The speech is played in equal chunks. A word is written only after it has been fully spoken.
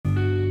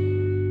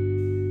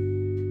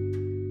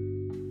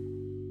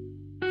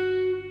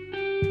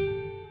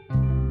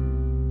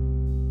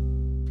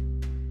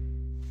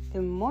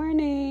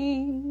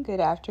good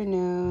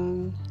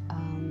afternoon.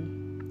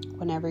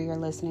 Whenever you're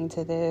listening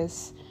to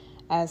this,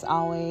 as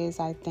always,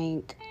 I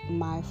thank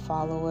my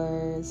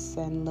followers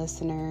and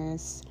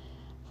listeners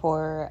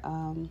for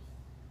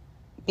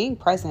being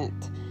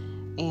present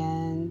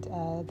and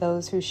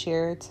those who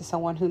share to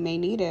someone who may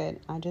need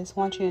it. I just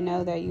want you to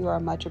know that you are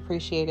much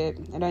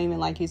appreciated. I don't even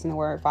like using the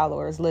word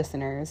followers,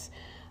 listeners,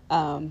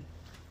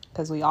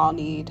 because we all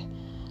need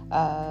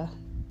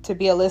to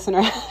be a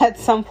listener at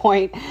some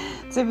point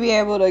to be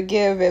able to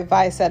give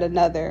advice at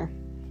another.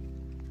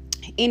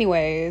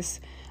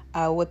 Anyways,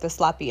 with the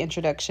sloppy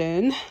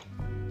introduction,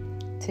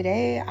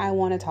 today I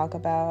want to talk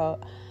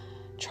about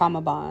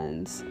trauma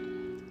bonds.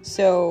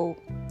 So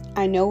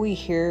I know we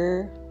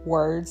hear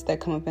words that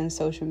come up in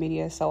social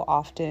media so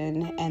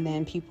often, and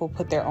then people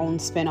put their own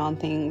spin on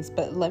things,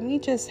 but let me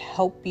just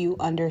help you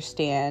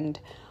understand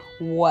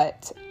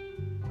what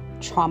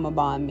trauma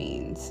bond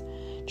means.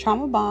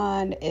 Trauma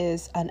bond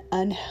is an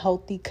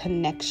unhealthy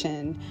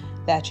connection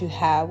that you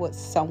have with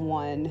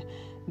someone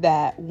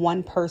that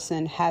one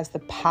person has the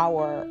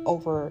power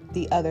over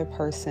the other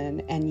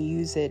person and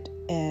use it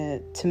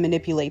to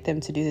manipulate them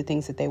to do the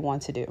things that they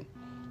want to do.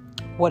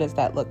 What does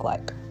that look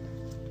like?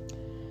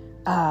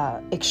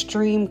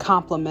 Extreme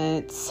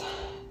compliments,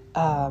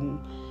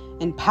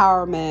 empowerment,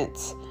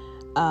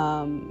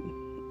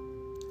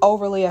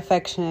 overly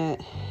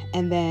affectionate,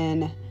 and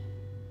then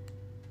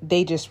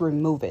they just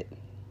remove it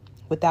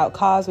without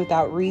cause,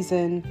 without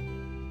reason.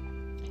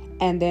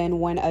 And then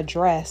when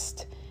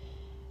addressed,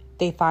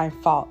 they find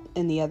fault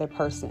in the other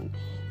person.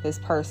 This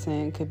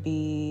person could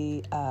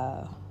be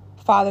a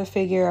father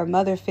figure, a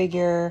mother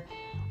figure,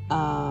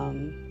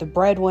 the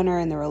breadwinner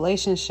in the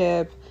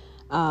relationship.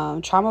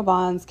 Trauma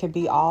bonds can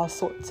be all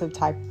sorts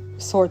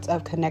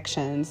of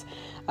connections.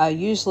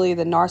 Usually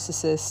the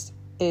narcissist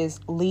is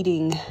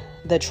leading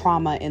the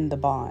trauma in the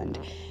bond,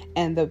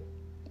 and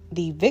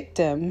the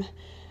victim,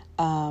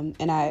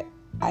 and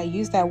I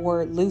use that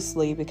word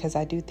loosely because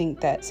I do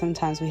think that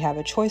sometimes we have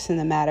a choice in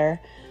the matter,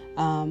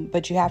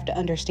 but you have to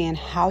understand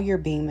how you're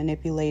being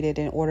manipulated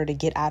in order to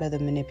get out of the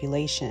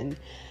manipulation.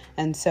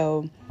 And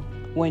so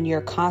when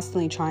you're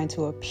constantly trying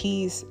to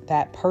appease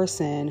that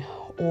person,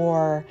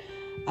 or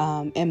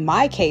in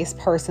my case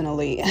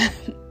personally,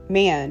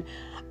 man,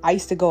 I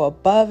used to go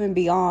above and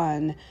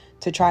beyond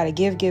to try to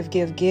give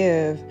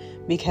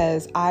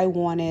because I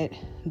wanted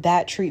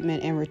that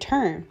treatment in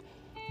return.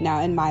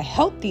 Now, in my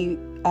healthy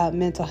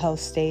mental health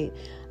state,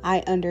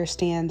 I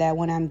understand that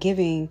when I'm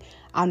giving,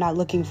 I'm not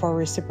looking for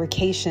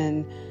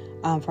reciprocation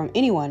from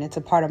anyone. It's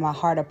a part of my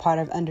heart, a part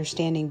of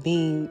understanding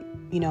being,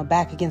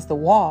 back against the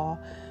wall.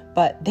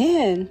 But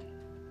then,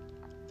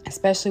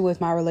 especially with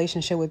my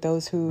relationship with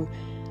those who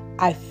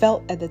I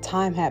felt at the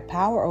time had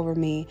power over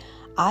me,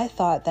 I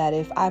thought that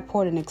if I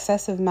poured an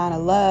excessive amount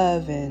of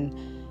love and,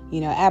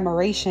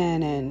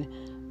 admiration and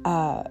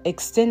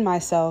extend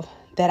myself,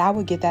 that I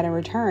would get that in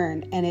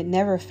return. And it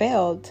never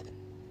failed.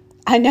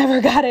 I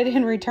never got it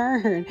in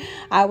return.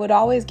 I would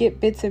always get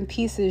bits and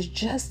pieces,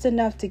 just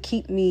enough to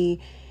keep me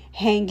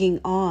hanging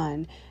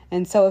on.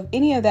 And so if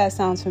any of that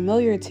sounds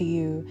familiar to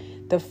you,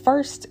 the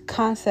first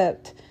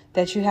concept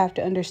that you have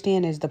to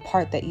understand is the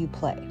part that you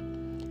play.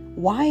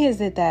 Why is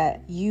it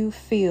that you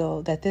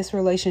feel that this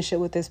relationship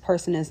with this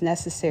person is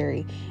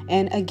necessary?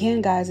 And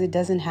again, guys, it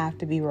doesn't have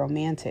to be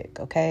romantic,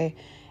 okay?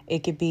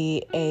 It could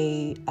be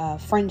a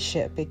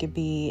friendship. It could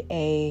be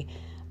a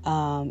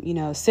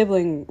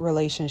sibling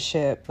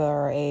relationship,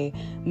 or a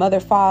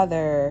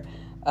mother-father,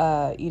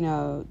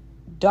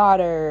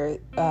 daughter,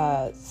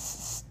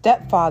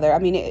 stepfather. I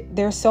mean,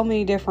 there's so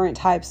many different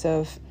types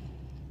of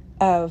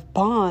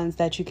bonds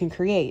that you can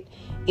create.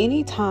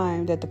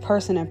 Anytime that the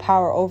person in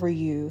power over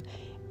you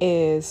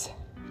is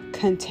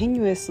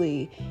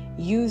continuously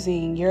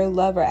using your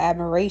love or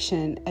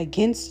admiration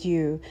against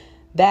you,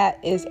 that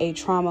is a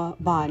trauma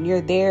bond.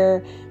 You're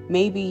there.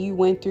 Maybe you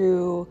went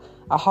through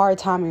a hard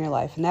time in your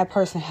life and that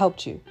person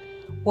helped you.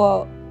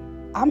 Well,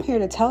 I'm here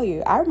to tell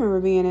you, I remember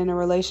being in a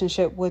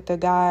relationship with a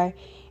guy,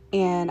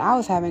 and I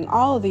was having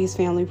all of these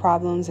family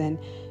problems, and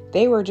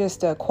they were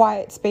just a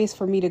quiet space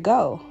for me to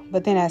go.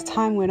 But then as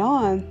time went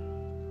on,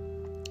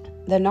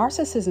 the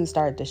narcissism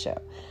started to show.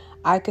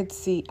 I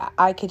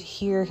could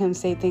hear him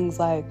say things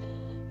like,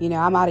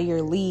 I'm out of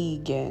your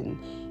league, and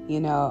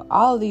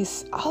all of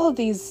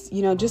these,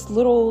 just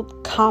little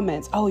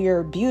comments. Oh,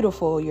 you're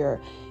beautiful. You're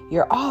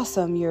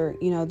awesome. You're,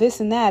 this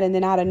and that. And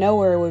then out of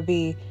nowhere it would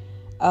be,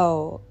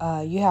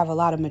 you have a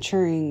lot of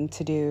maturing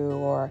to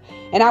do,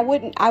 and I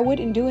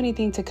wouldn't do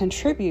anything to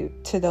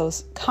contribute to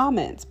those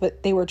comments,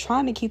 but they were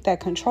trying to keep that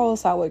control.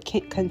 So I would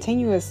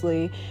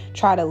continuously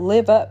try to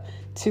live up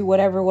to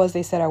whatever it was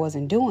they said I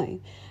wasn't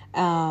doing.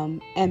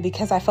 And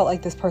because I felt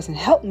like this person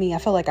helped me, I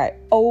felt like I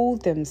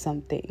owed them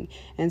something.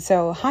 And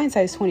so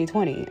hindsight's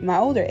 2020. In my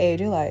older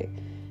age, you're like,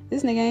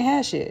 this nigga ain't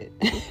had shit.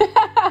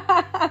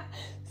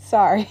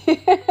 Sorry.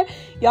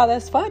 Y'all,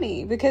 that's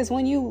funny, because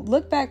when you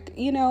look back,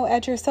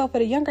 at yourself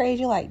at a younger age,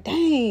 you're like,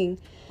 dang,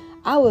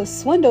 I was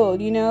swindled,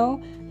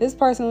 This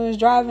person was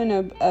driving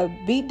a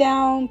beat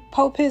down,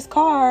 po-piss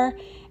car,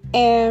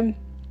 and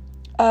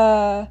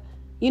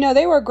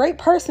they were a great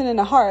person in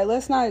the heart.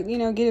 Let's not,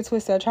 get it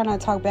twisted. I try not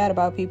to talk bad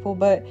about people,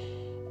 but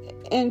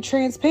in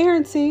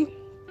transparency,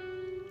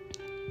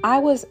 I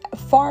was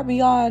far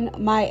beyond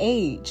my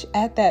age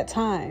at that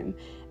time.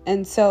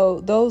 And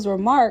so those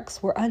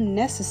remarks were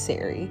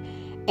unnecessary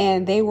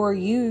and they were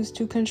used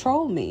to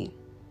control me.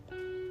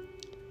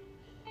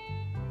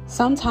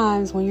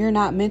 Sometimes when you're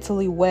not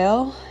mentally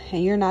well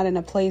and you're not in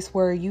a place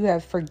where you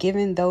have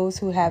forgiven those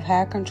who have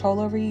had control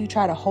over you, you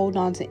try to hold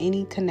on to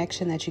any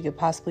connection that you could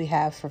possibly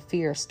have for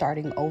fear of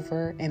starting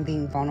over and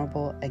being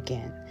vulnerable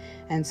again.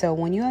 And so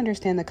when you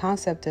understand the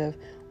concept of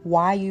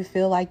why you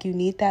feel like you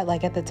need that,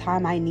 like at the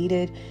time I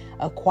needed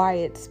a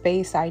quiet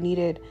space, I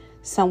needed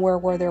somewhere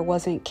where there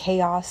wasn't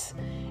chaos,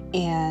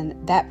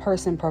 and that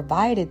person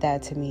provided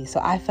that to me. So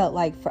I felt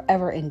like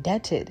forever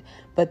indebted.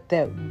 But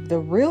the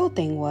real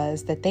thing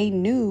was that they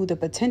knew the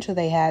potential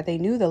they had. They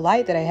knew the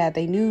light that I had.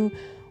 They knew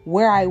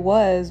where I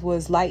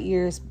was light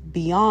years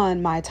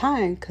beyond my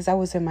time because I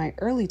was in my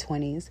early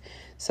 20s.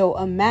 So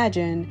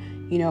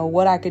imagine,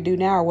 what I could do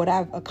now or what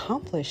I've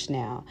accomplished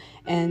now.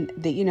 And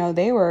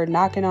they were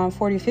knocking on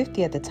 40,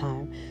 50 at the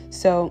time.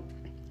 So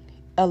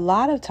a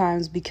lot of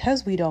times,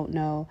 because we don't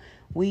know,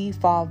 we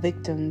fall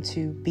victim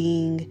to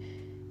being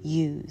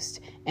used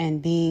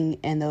and being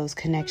in those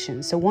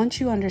connections. So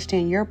once you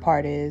understand your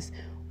part is,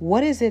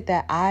 what is it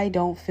that I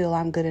don't feel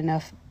I'm good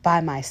enough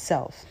by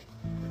myself?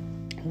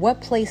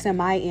 What place am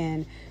I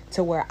in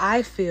to where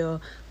I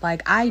feel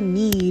like I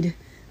need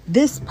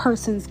this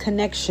person's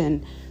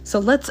connection? So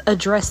let's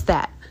address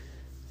that.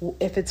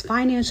 If it's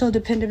financial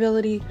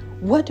dependability,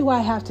 what do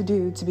I have to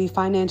do to be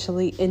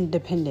financially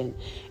independent?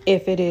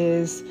 If it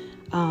is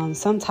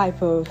some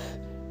type of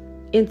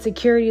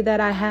insecurity that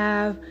I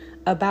have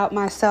about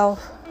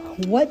myself,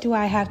 what do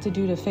I have to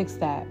do to fix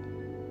that?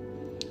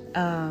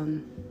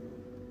 And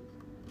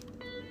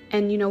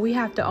we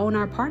have to own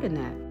our part in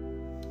that.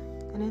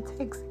 And it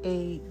takes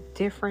a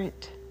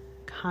different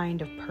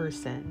kind of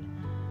person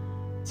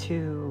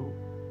to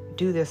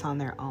do this on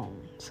their own.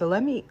 So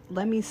let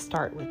me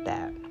start with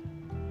that.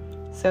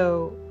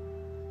 So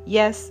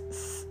yes,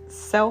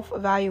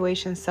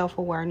 self-evaluation,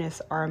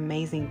 self-awareness are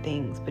amazing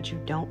things, but you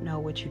don't know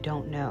what you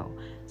don't know.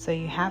 So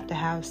you have to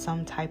have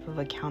some type of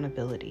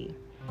accountability.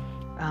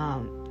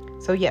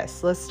 So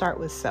yes, let's start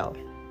with self.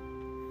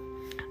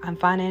 I'm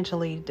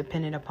financially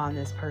dependent upon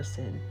this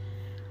person.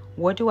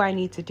 What do I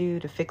need to do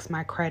to fix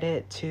my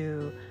credit,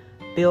 to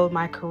build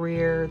my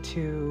career,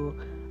 to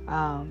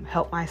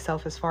help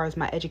myself as far as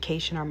my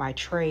education or my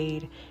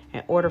trade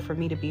in order for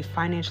me to be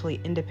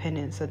financially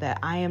independent so that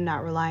I am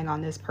not relying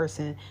on this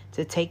person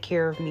to take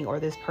care of me or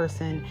this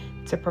person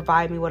to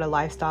provide me with a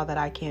lifestyle that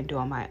I can't do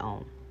on my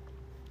own?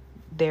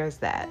 There's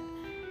that.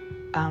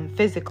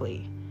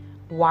 Physically,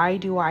 why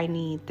do I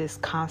need this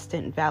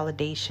constant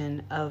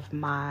validation of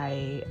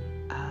my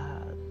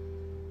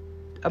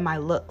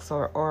looks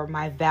or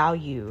my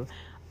value?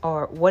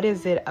 Or what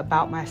is it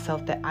about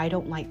myself that I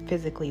don't like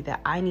physically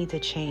that I need to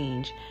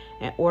change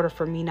in order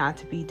for me not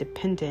to be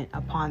dependent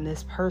upon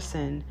this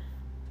person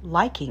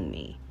liking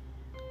me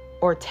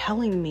or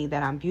telling me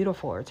that I'm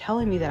beautiful or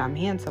telling me that I'm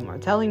handsome or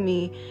telling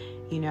me,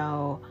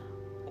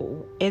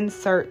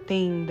 insert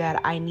thing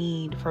that I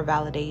need for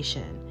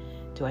validation?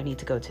 Do I need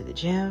to go to the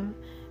gym?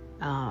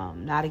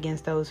 Not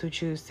against those who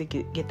choose to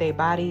get their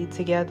body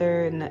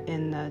together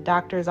in the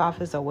doctor's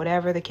office or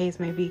whatever the case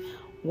may be.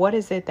 What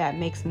is it that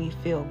makes me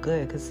feel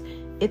good? Because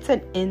it's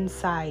an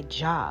inside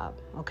job,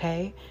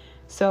 okay?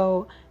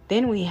 So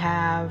then we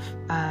have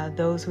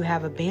those who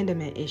have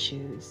abandonment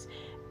issues.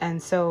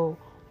 And so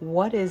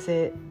what is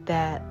it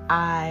that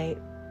I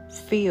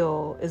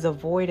feel is a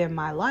void in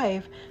my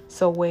life?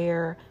 So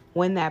where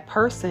when that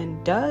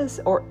person does,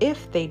 or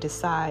if they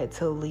decide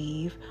to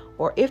leave,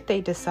 or if they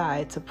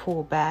decide to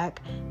pull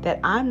back, that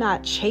I'm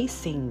not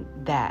chasing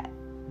that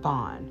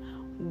bond.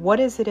 What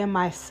is it in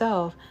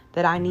myself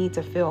that I need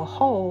to feel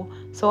whole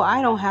so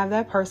I don't have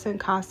that person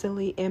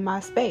constantly in my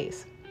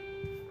space?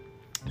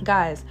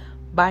 Guys,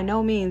 by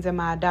no means am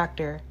I a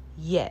doctor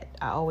yet.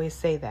 I always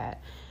say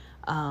that.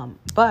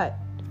 But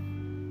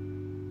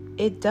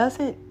it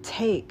doesn't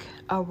take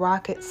a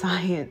rocket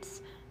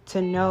science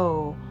to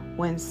know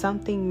when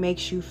something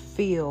makes you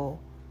feel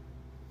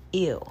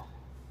ill.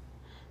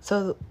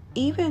 So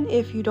even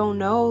if you don't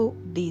know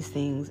these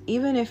things,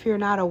 even if you're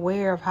not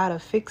aware of how to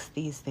fix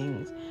these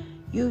things,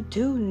 you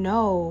do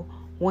know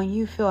when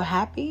you feel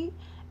happy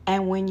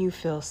and when you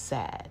feel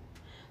sad.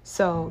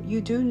 So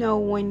you do know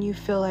when you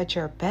feel at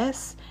your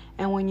best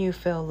and when you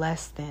feel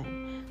less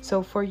than.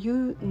 So for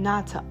you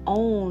not to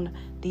own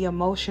the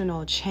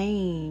emotional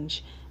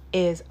change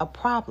is a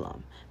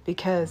problem,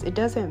 because it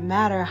doesn't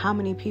matter how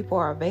many people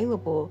are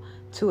available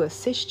to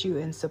assist you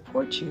and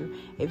support you.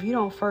 If you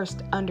don't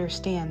first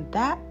understand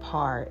that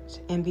part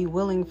and be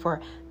willing for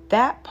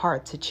that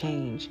part to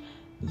change,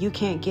 you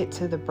can't get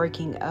to the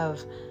breaking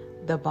of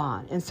the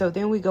bond. And so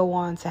then we go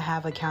on to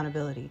have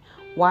accountability.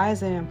 Why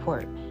is it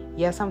important?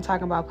 Yes, I'm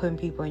talking about putting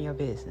people in your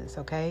business,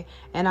 okay?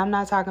 And I'm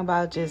not talking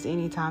about just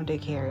any Tom,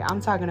 Dick, Harry.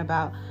 I'm talking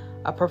about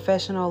a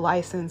professional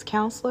licensed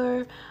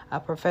counselor, a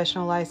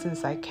professional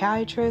licensed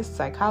psychiatrist,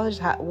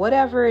 psychologist,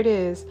 whatever it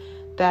is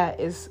that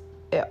is,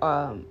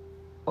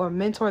 or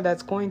mentor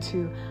that's going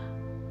to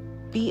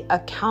be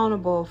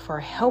accountable for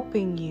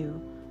helping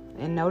you.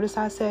 And notice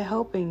I said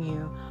helping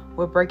you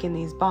with breaking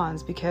these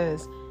bonds,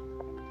 because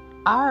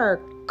our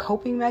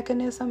coping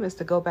mechanism is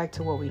to go back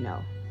to what we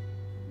know.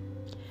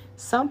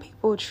 Some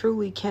people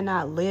truly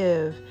cannot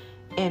live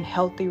in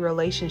healthy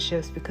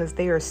relationships because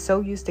they are so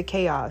used to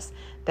chaos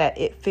that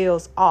it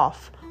feels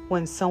off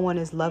when someone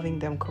is loving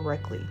them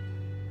correctly.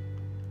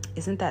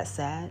 Isn't that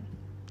sad?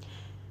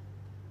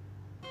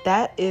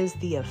 That is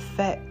the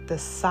effect, the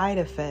side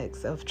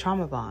effects of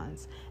trauma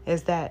bonds,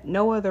 is that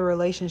no other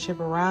relationship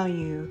around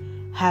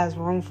you has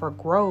room for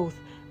growth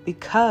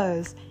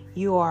because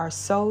you are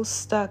so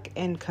stuck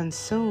and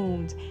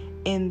consumed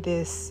in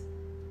this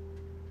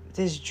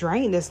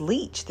drain, this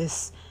leech,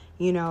 this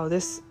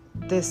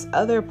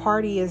other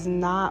party is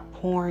not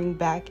pouring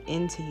back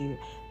into you.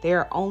 They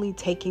are only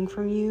taking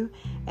from you,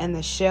 and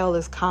the shell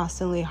is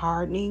constantly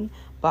hardening,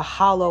 but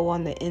hollow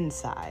on the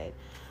inside.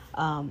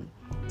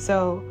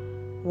 So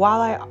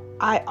while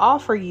I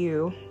offer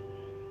you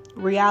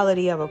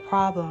reality of a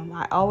problem,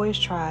 I always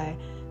try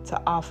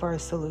to offer a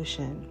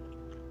solution.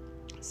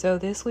 So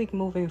this week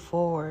moving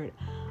forward,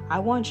 I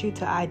want you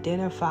to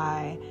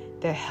identify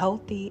the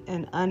healthy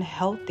and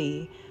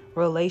unhealthy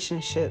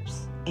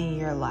relationships in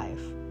your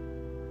life.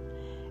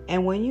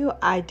 And when you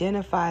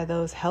identify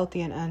those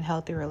healthy and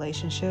unhealthy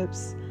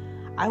relationships,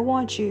 I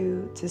want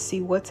you to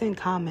see what's in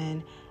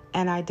common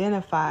and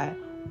identify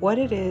what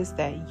it is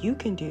that you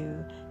can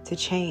do to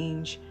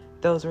change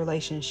those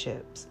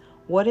relationships.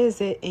 What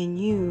is it in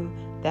you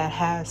that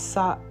has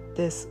sought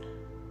this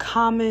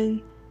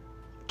common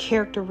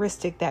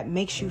characteristic that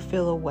makes you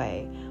feel a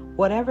way?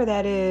 Whatever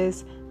that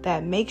is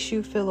that makes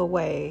you feel a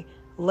way,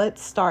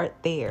 let's start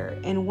there.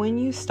 And when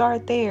you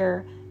start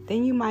there,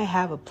 then you might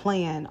have a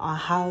plan on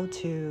how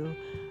to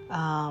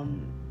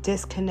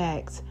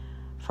disconnect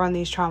from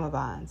these trauma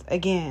bonds.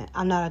 Again,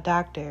 I'm not a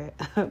doctor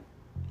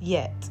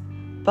yet,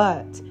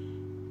 but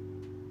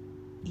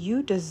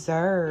you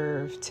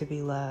deserve to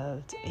be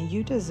loved, and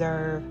you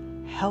deserve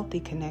healthy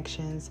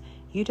connections.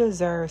 You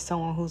deserve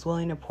someone who's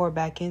willing to pour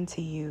back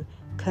into you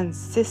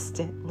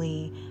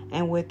consistently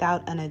and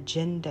without an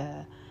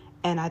agenda.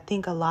 And I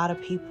think a lot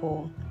of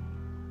people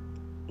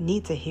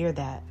need to hear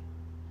that.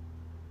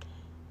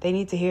 They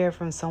need to hear it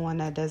from someone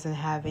that doesn't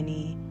have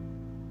any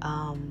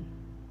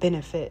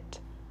benefit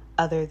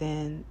other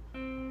than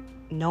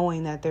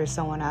knowing that there's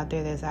someone out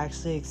there that's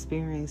actually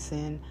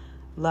experiencing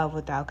love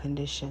without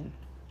condition.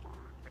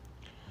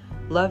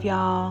 Love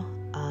y'all.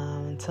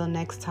 Until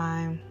next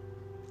time,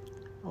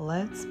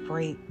 let's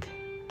break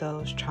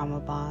those trauma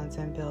bonds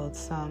and build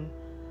some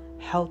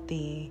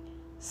healthy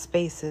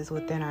spaces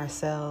within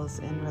ourselves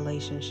and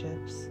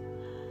relationships.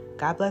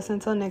 God bless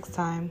until next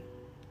time.